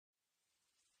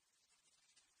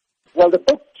Well, the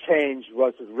book Change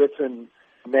was written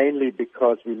mainly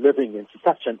because we're living in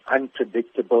such an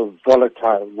unpredictable,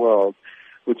 volatile world,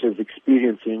 which is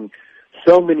experiencing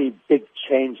so many big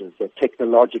changes, a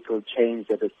technological change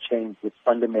that has changed the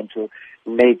fundamental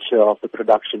nature of the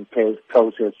production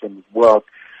process and work,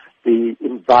 the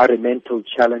environmental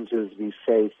challenges we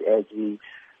face as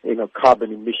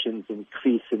carbon emissions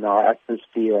increase in our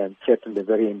atmosphere and threaten the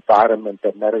very environment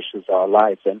that nourishes our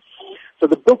lives. And so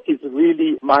the book is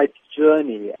really my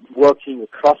journey working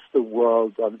across the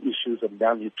world on issues of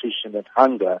malnutrition and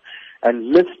hunger and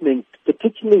listening,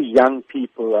 particularly young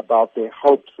people, about their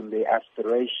hopes and their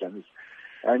aspirations.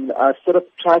 And I sort of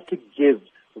try to give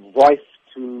voice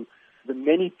to the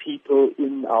many people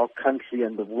in our country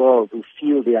and the world who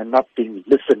feel they are not being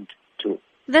listened to.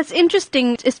 That's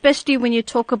interesting, especially when you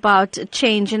talk about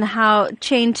change and how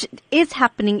change is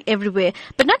happening everywhere.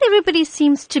 But not everybody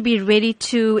seems to be ready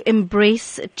to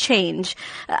embrace change.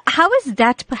 How is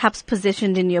that perhaps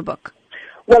positioned in your book?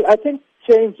 Well, I think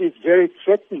change is very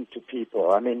threatening to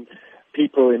people. I mean,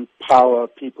 people in power,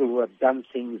 people who have done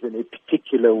things in a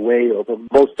particular way over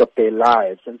most of their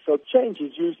lives. And so change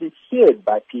is usually feared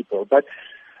by people. But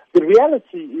the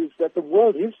reality is that the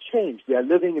world is changed. We are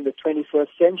living in the 21st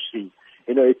century.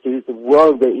 It is a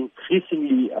world where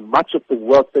increasingly much of the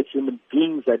work that human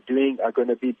beings are doing are going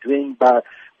to be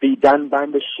done by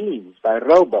machines, by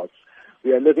robots.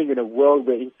 We are living in a world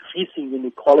where increasing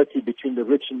inequality between the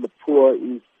rich and the poor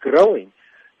is growing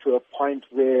to a point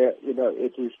where,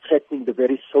 it is threatening the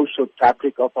very social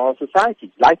fabric of our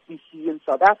society, like we see in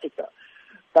South Africa.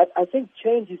 But I think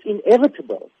change is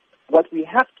inevitable. What we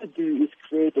have to do is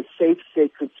create a safe,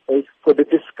 sacred space for the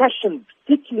discussion,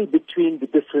 particularly between the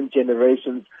different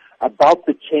generations, about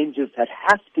the changes that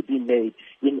have to be made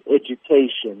in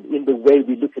education, in the way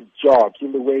we look at jobs,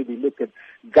 in the way we look at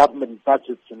government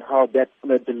budgets and how that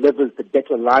delivers the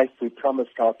better life we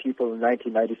promised our people in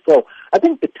 1994. I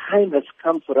think the time has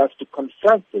come for us to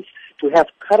confront this, to have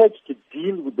courage to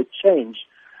deal with the change,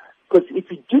 because if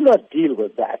we do not deal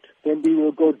with that, then we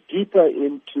will go deeper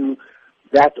into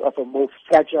that of a more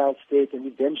fragile state and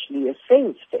eventually a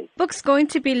failed state. Book's going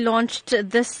to be launched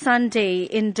this Sunday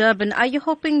in Durban. Are you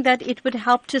hoping that it would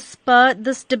help to spur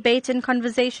this debate and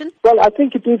conversation? Well, I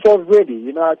think it is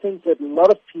already. I think that a lot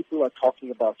of people are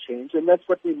talking about change, and that's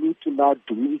what we need to now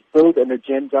do, is build an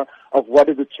agenda of what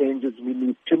are the changes we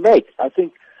need to make. I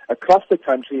think across the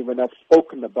country, when I've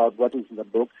spoken about what is in the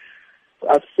book,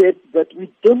 I've said that we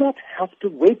do not have to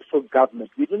wait for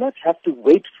government. We do not have to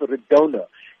wait for a donor.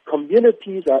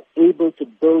 Communities are able to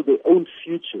build their own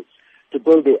futures, to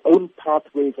build their own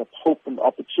pathways of hope and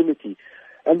opportunity.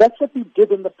 And that's what we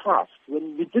did in the past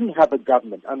when we didn't have a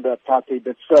government under apartheid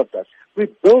that served us. We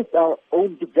built our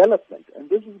own development, and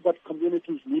this is what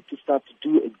communities need to start to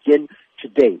do again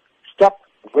today. Stop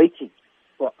waiting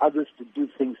for others to do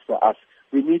things for us.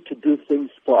 We need to do things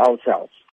for ourselves.